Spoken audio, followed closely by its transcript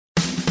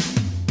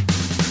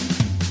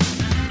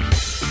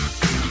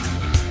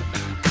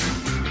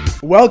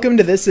Welcome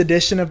to this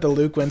edition of the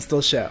Luke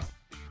Winstall Show.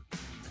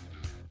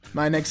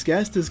 My next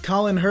guest is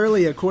Colin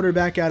Hurley, a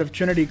quarterback out of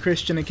Trinity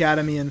Christian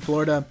Academy in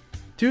Florida,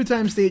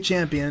 two-time state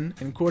champion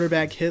and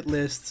quarterback hit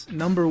list's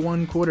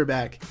 #1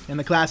 quarterback in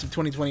the class of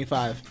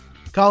 2025.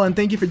 Colin,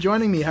 thank you for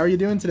joining me. How are you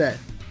doing today?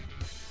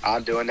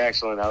 I'm doing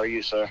excellent. How are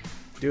you, sir?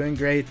 Doing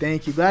great,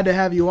 thank you. Glad to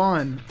have you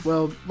on.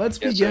 Well, let's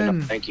begin. Sir,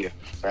 no, thank you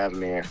for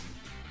having me here.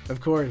 Of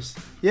course.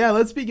 Yeah,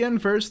 let's begin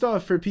first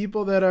off. For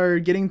people that are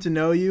getting to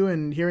know you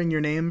and hearing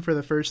your name for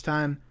the first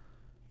time,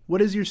 what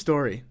is your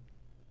story?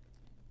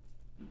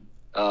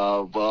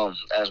 Well,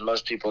 as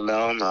most people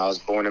know, I was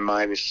born in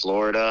Miami,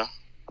 Florida,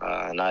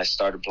 and I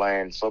started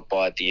playing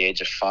football at the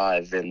age of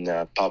 5 in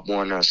the Pop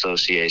Warner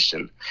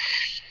Association.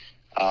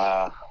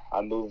 I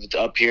moved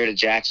up here to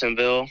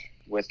Jacksonville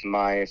with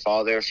my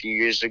father a few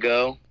years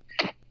ago,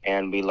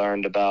 and we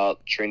learned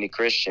about Trinity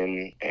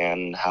Christian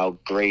and how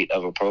great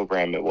of a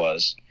program it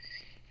was.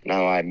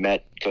 Now, I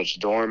met Coach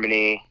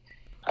Dormany,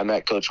 I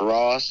met Coach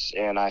Ross,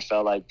 and I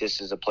felt like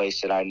this is a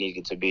place that I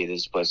needed to be.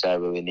 This is a place that I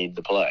really needed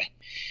to play.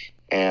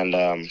 And,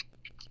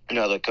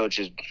 the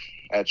coaches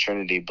at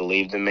Trinity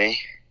believed in me.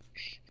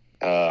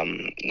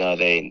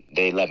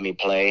 They let me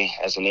play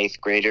as an 8th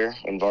grader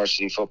in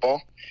varsity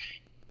football.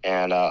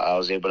 And I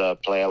was able to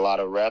play a lot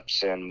of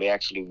reps, and we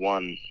actually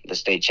won the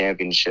state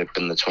championship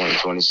in the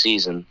 2020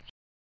 season.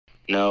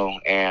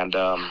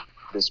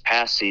 This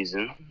past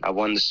season, I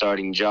won the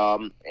starting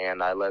job,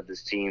 and I led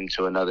this team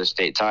to another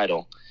state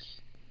title.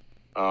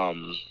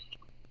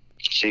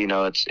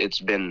 It's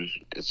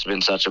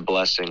been such a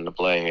blessing to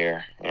play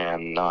here,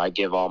 and I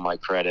give all my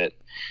credit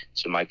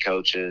to my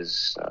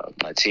coaches,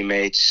 my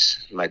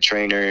teammates, my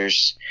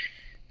trainers,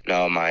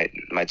 my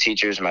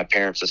teachers, my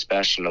parents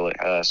especially.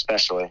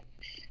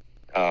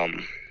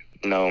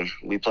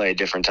 We play a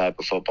different type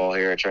of football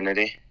here at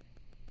Trinity.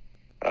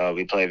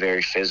 We play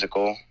very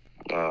physical,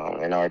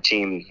 and our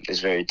team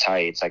is very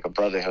tight. It's like a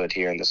brotherhood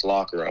here in this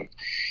locker room.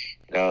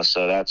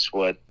 So that's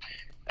what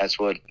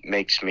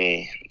makes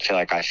me feel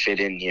like I fit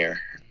in here.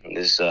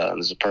 This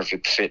is a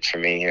perfect fit for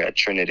me here at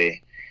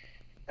Trinity.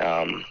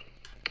 That's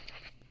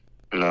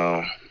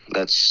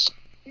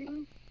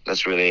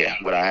really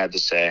what I had to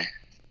say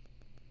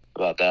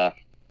about that.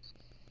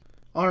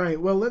 All right,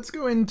 well, let's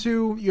go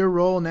into your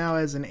role now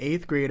as an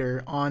 8th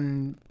grader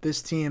on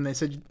this team.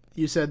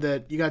 You said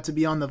that you got to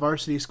be on the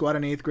varsity squad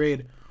in 8th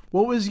grade.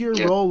 What was your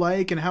role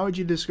like, and how would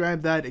you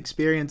describe that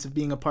experience of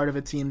being a part of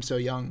a team so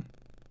young?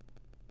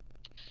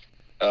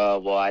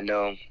 Well, I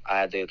know I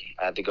had to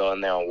go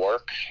in there and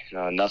work.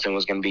 Nothing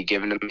was going to be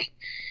given to me.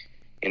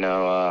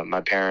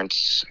 My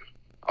parents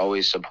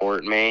always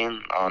support me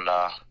on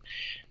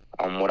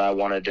what I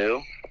want to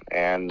do,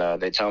 and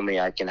they tell me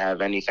I can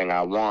have anything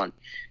I want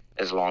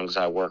as long as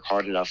I work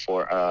hard enough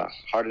for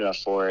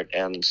it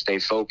and stay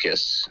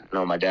focused.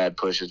 My dad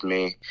pushes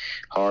me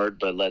hard,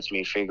 but lets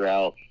me figure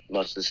out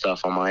most of the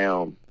stuff on my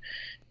own.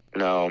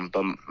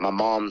 But my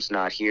mom's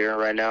not here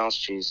right now.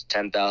 She's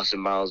 10,000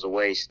 miles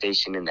away,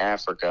 stationed in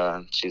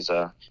Africa. She's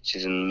in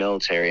the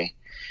military.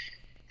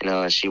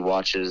 And she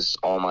watches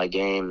all my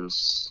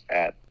games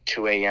at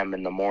 2 a.m.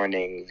 in the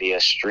morning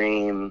via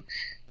stream,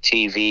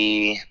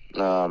 TV.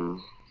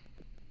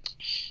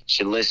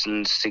 She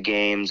listens to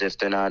games if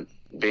they're not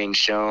being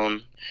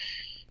shown.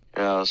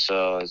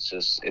 So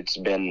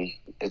that's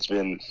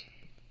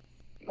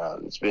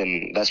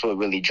what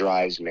really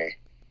drives me.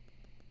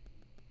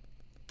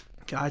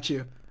 Got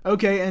you.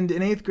 Okay, and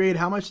in 8th grade,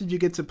 how much did you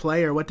get to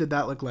play, or what did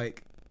that look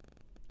like?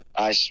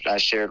 I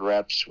shared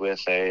reps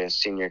with a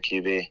senior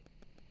QB.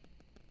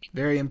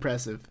 Very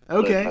impressive.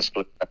 Okay.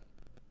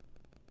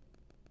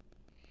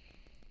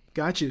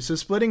 Got you. So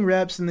splitting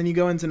reps, and then you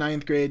go into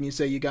 9th grade, and you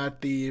say you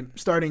got the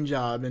starting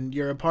job, and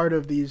you're a part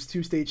of these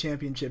 2 state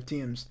championship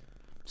teams.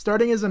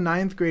 Starting as a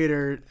 9th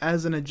grader,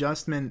 as an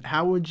adjustment,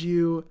 how would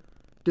you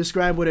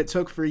describe what it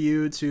took for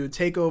you to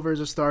take over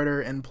as a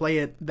starter and play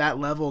at that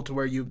level to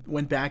where you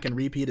went back and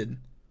repeated?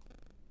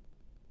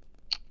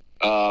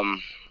 Well,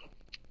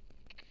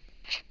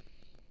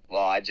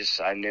 I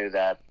knew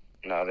that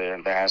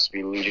there has to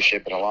be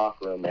leadership in the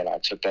locker room, and I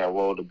took that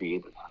role to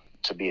be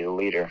the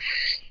leader.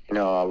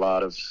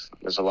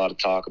 There's a lot of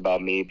talk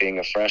about me being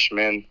a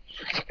freshman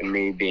and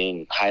me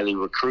being highly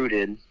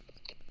recruited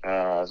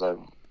as a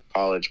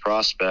college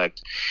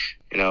prospect,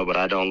 but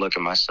I don't look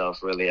at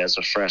myself really as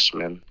a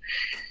freshman.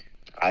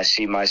 I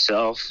see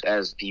myself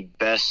as the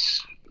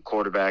best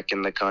quarterback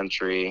in the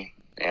country,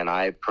 and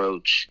I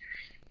approach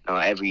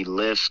every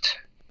lift,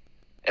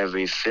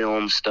 every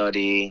film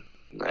study,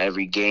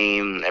 every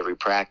game, every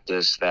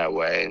practice that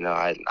way.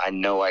 I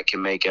know I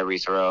can make every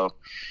throw.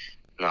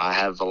 I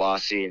have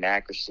velocity and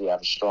accuracy. I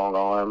have a strong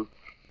arm.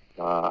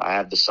 I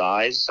have the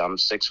size. I'm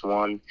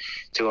 6'1",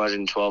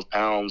 212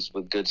 pounds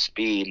with good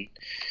speed.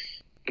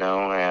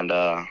 And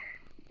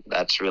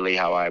that's really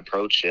how I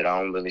approach it.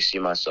 I don't really see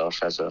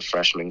myself as a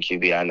freshman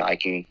QB.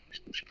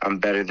 I'm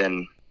better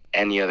than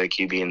any other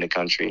QB in the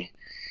country,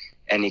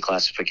 any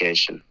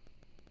classification.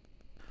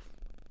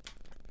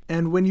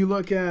 And when you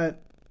look at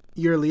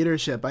your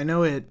leadership, I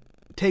know it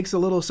takes a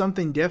little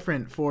something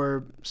different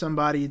for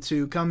somebody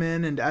to come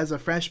in and, as a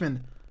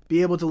freshman,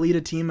 be able to lead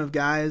a team of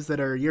guys that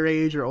are your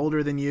age or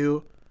older than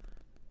you.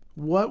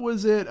 What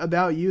was it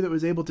about you that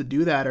was able to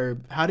do that, or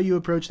how do you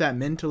approach that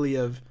mentally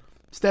of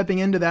stepping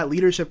into that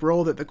leadership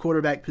role that the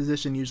quarterback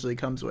position usually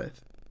comes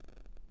with?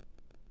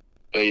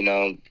 But,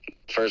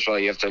 first of all,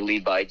 you have to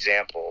lead by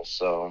example.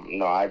 So,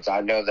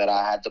 I know that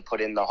I had to put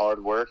in the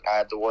hard work. I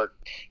had to work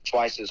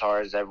twice as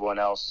hard as everyone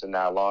else in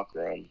that locker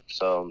room.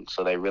 So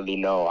they really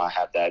know I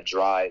have that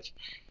drive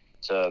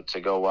to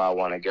go where I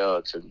want to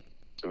go, to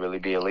really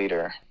be a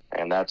leader.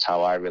 And that's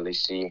how I really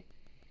see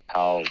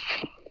how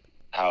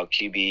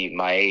QB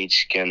my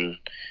age can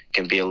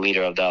be a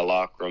leader of that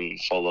locker room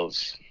full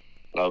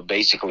of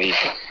basically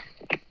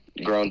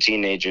grown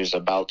teenagers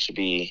about to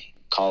be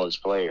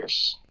college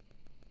players.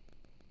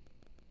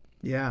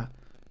 Yeah.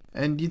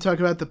 And you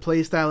talk about the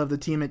play style of the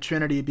team at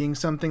Trinity being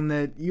something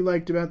that you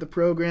liked about the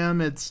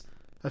program. It's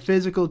a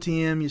physical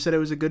team. You said it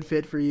was a good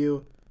fit for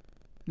you.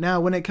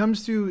 Now, when it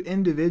comes to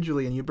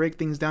individually and you break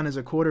things down as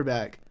a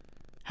quarterback,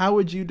 how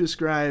would you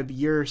describe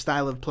your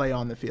style of play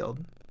on the field?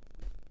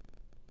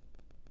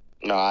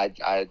 No,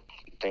 I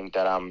think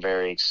that I'm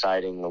very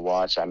exciting to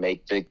watch. I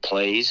make big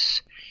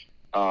plays.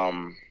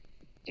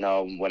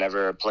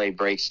 Whenever a play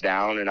breaks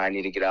down and I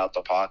need to get out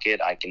the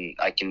pocket, I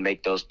can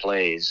make those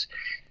plays.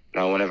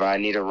 Whenever I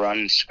need to run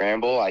and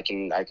scramble, I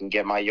can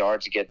get my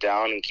yards, get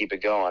down, and keep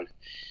it going.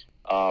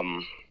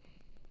 I'm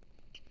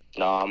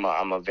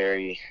a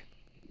very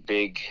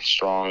big,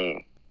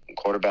 strong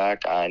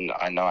quarterback.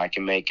 I know I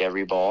can make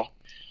every ball.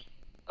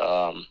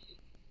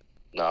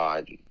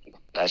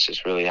 That's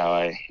just really how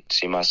I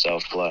see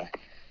myself play.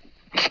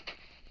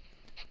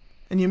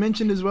 And you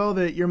mentioned as well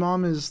that your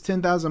mom is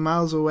 10,000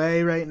 miles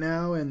away right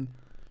now, and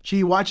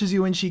she watches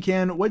you when she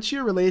can. What's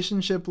your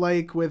relationship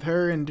like with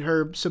her and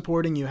her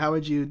supporting you? How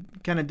would you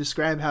kind of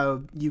describe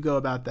how you go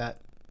about that?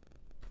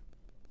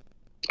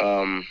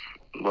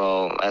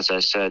 Well, as I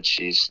said,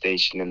 she's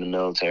stationed in the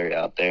military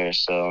out there.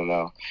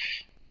 So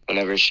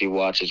whenever she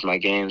watches my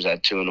games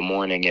at 2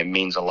 a.m, it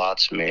means a lot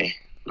to me.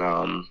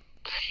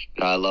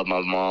 I love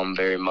my mom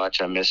very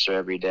much. I miss her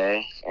every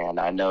day, and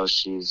I know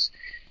she's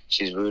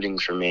rooting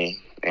for me,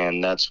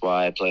 and that's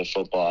why I play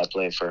football. I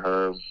play for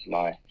her,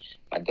 my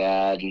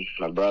dad,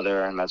 my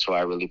brother, and that's who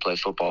I really play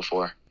football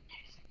for.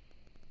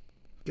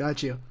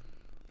 Got you.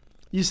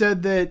 You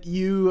said that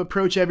you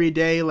approach every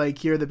day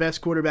like you're the best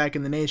quarterback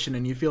in the nation,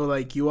 and you feel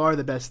like you are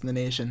the best in the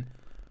nation.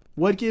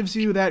 What gives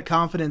you that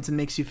confidence and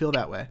makes you feel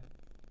that way?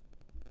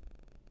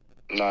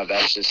 No,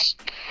 that's just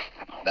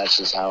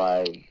how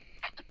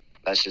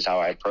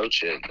I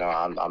approach it.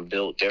 I'm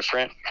built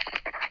different.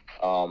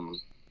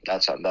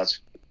 That's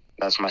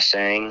my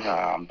saying.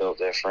 I'm built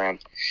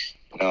different.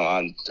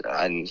 I'm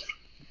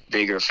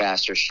bigger,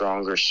 faster,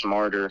 stronger,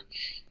 smarter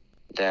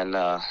than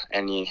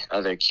any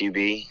other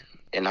QB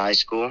in high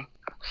school,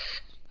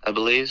 I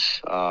believe.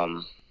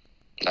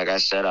 Like I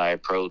said, I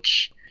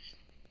approach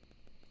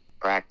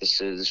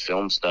practices,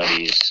 film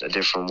studies a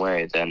different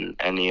way than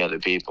any other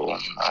people.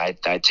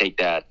 I take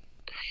that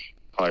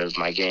part of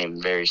my game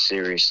very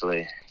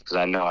seriously because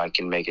I know I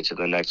can make it to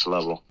the next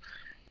level.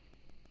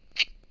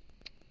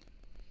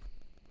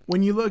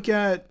 When you look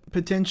at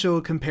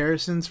potential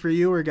comparisons for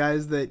you or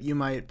guys that you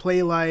might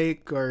play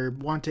like or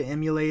want to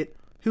emulate,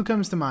 who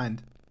comes to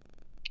mind?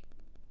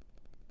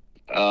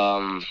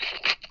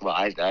 Well,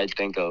 I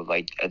think of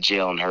like a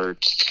Jalen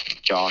Hurts,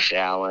 Josh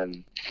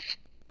Allen.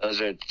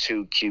 Those are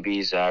two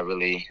QBs that I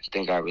really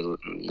think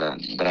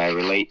that I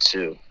relate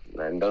to,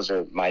 and those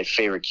are my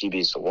favorite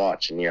QBs to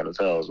watch in the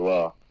NFL as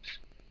well.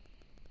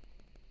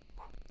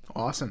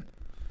 Awesome.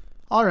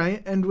 All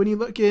right, and when you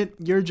look at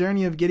your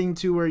journey of getting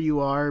to where you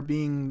are,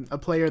 being a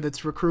player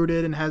that's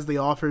recruited and has the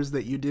offers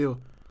that you do,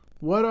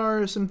 what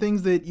are some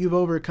things that you've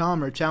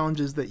overcome or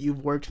challenges that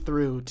you've worked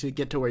through to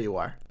get to where you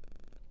are?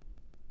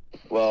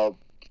 Well,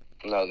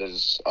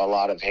 there's a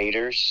lot of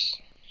haters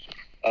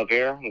up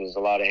here. There's a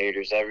lot of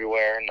haters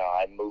everywhere.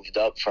 I moved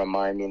up from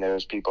Miami. There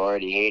was people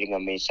already hating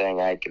on me,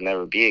 saying I could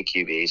never be a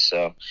QB.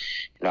 So,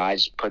 I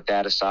just put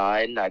that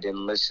aside. I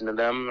didn't listen to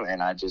them,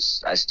 and I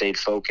stayed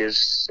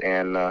focused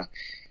and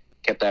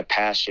kept that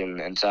passion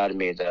inside of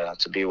me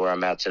to be where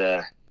I'm at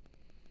today.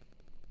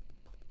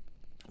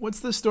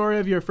 What's the story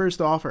of your first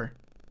offer?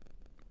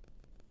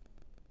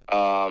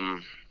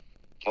 Well,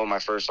 my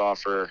first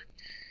offer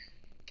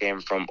came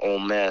from Ole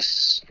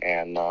Miss,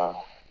 and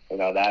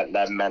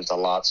that meant a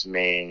lot to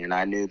me, and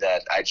I knew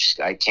that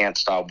I can't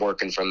stop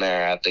working from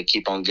there. I have to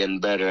keep on getting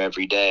better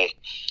every day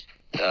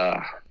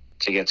to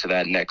get to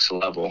that next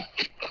level.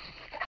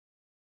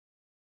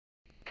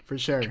 For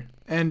sure.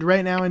 And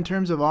right now, in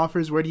terms of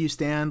offers, where do you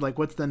stand? Like,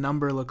 what's the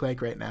number look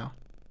like right now?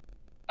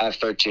 I have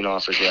 13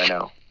 offers right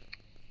now.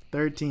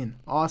 13.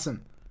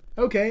 Awesome.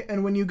 Okay,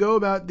 and when you go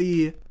about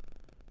the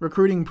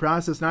recruiting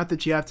process, not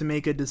that you have to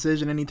make a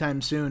decision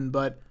anytime soon,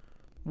 but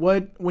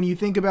when you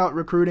think about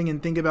recruiting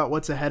and think about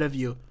what's ahead of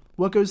you,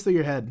 what goes through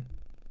your head?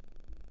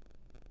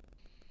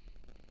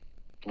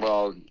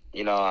 Well,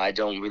 I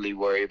don't really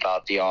worry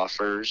about the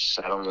offers.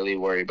 I don't really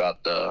worry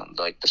about the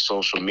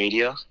social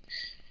media.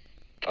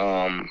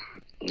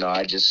 No,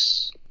 I'm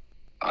just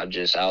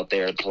out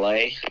there to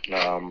play.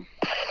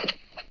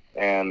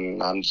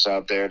 And I'm just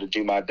out there to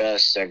do my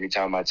best every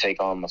time I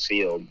take on the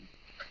field.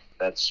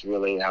 That's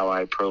really how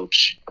I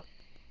approach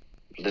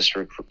this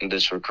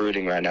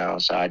recruiting right now.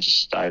 So I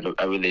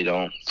really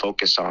don't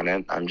focus on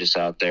it. I'm just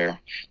out there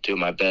doing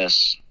my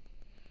best.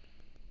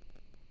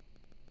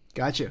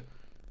 Gotcha.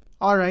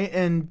 All right,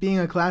 and being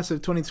a class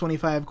of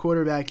 2025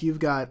 quarterback, you've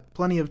got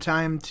plenty of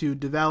time to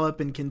develop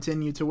and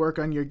continue to work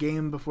on your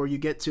game before you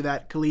get to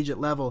that collegiate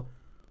level.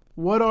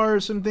 What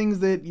are some things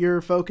that you're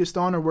focused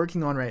on or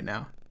working on right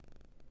now?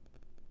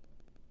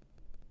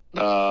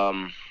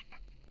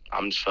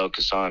 I'm just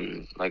focused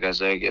on, like I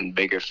said, getting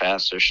bigger,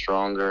 faster,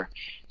 stronger,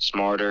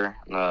 smarter,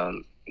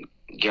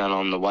 getting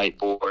on the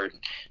whiteboard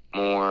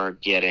more,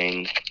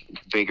 getting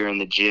bigger in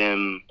the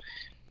gym,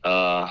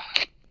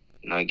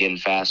 getting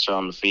faster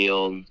on the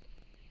field.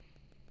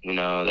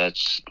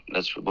 That's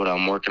what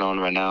I'm working on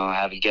right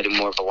now. Getting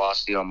more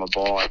velocity on my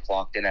ball. I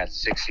clocked in at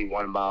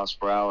 61 miles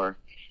per hour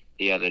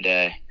the other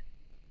day.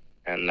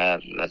 And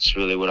that's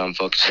really what I'm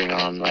focusing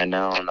on right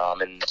now. And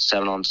I'm in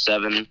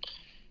 7-on-7,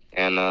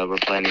 and we're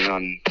planning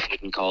on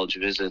taking college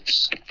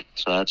visits.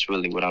 So that's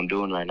really what I'm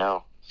doing right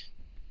now.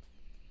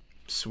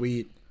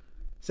 Sweet.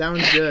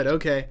 Sounds good.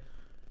 Okay.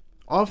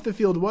 Off the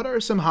field, what are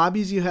some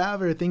hobbies you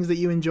have or things that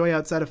you enjoy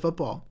outside of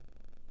football?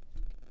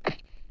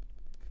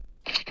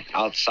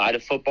 Outside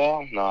of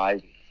football? No,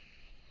 I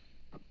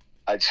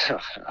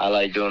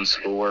like doing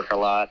schoolwork a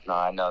lot. No,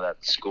 I know that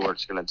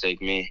school's going to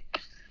take me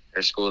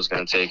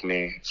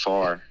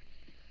far.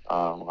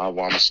 I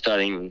want to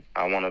study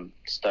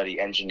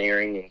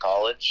engineering in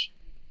college,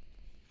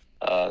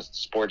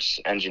 sports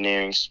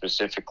engineering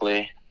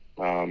specifically.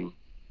 I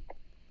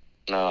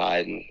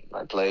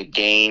play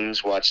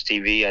games, watch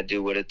TV. I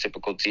do what a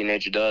typical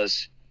teenager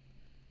does.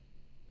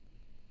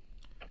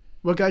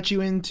 What got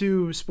you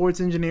into sports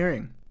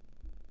engineering?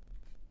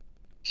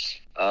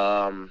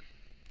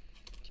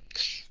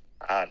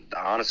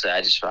 Honestly,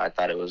 I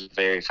thought it was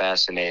very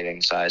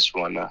fascinating, so I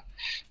wanted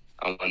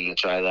to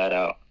try that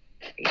out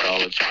in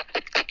college.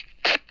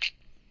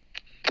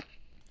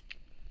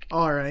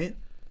 All right.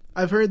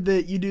 I've heard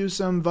that you do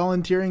some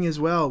volunteering as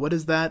well. What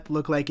does that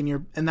look like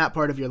in that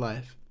part of your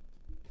life?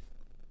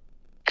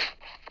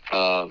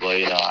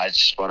 I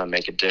just want to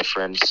make a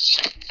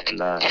difference in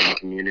the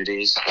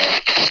communities.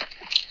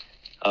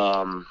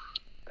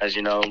 As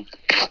you know,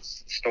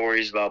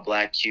 stories about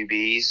black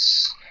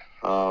QBs,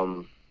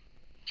 and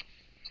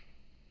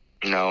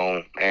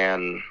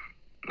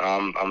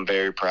I'm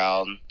very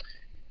proud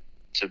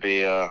to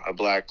be a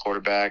black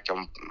quarterback.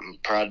 I'm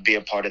proud to be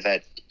a part of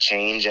that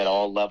change at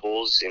all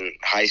levels in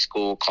high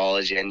school,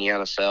 college, and the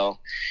NFL.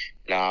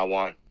 I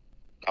want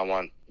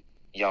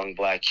young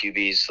black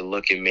QBs to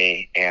look at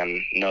me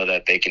and know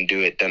that they can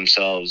do it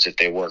themselves if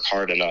they work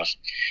hard enough.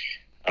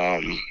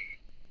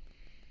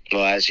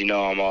 Well, as you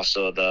know, I'm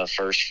also the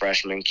first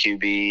freshman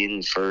QB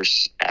and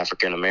first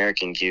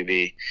African-American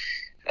QB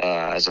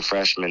as a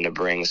freshman to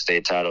bring a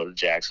state title to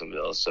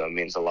Jacksonville. So it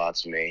means a lot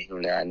to me.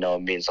 And I know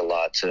it means a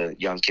lot to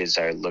young kids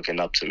that are looking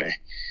up to me.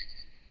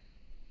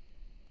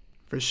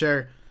 For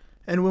sure.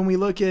 And when we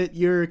look at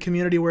your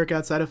community work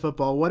outside of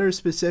football, what are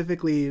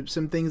specifically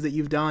some things that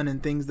you've done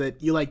and things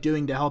that you like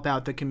doing to help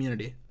out the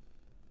community?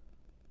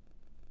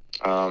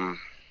 I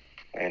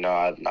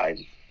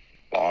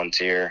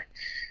volunteer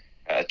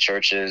at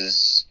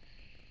churches.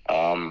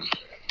 That's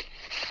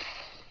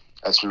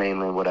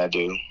mainly what I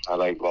do. I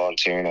like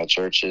volunteering at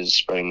churches,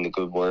 spreading the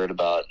good word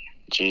about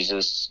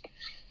Jesus.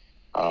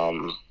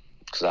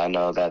 Because I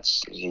know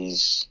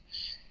he's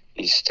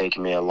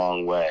taken me a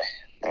long way,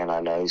 and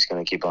I know he's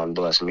going to keep on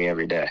blessing me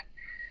every day.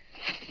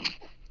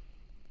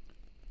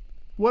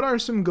 What are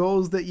some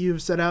goals that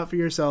you've set out for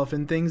yourself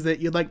and things that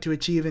you'd like to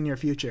achieve in your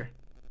future?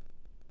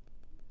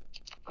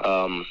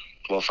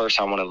 Well,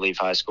 first I want to leave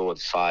high school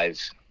with 5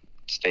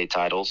 state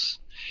titles,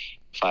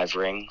 5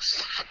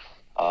 rings.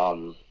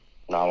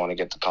 Now I want to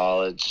get to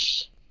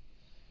college.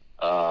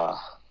 I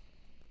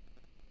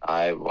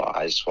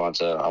want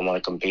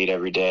to compete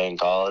every day in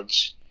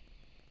college.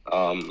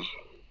 I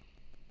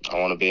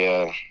want to be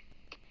a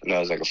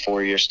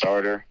 4-year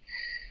starter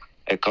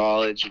at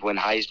college, win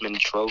Heisman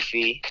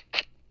Trophy,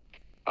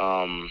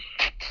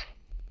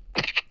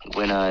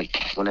 win a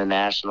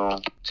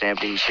national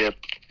championship,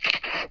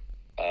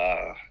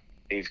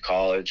 leave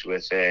college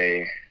with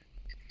a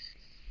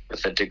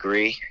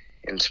degree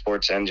in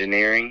sports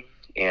engineering,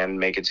 and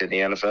make it to the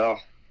NFL.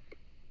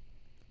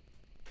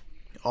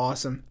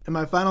 Awesome. And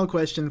my final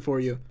question for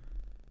you.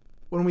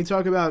 When we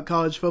talk about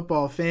college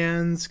football,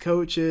 fans,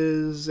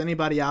 coaches,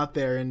 anybody out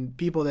there, and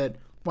people that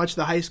watch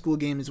the high school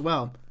game as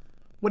well,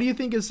 what do you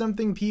think is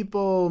something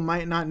people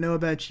might not know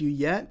about you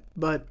yet,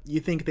 but you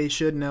think they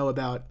should know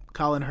about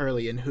Colin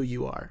Hurley and who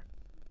you are?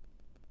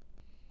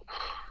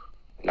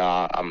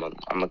 No, I'm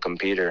a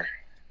competitor.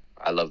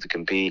 I love to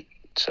compete.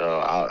 So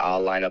I'll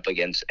line up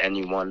against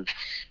anyone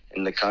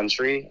in the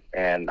country,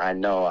 and I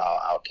know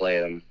I'll outplay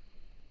them.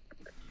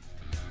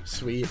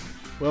 Sweet.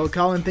 Well,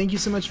 Colin, thank you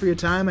so much for your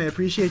time. I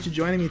appreciate you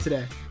joining me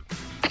today.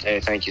 Hey,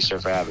 thank you, sir,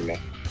 for having me.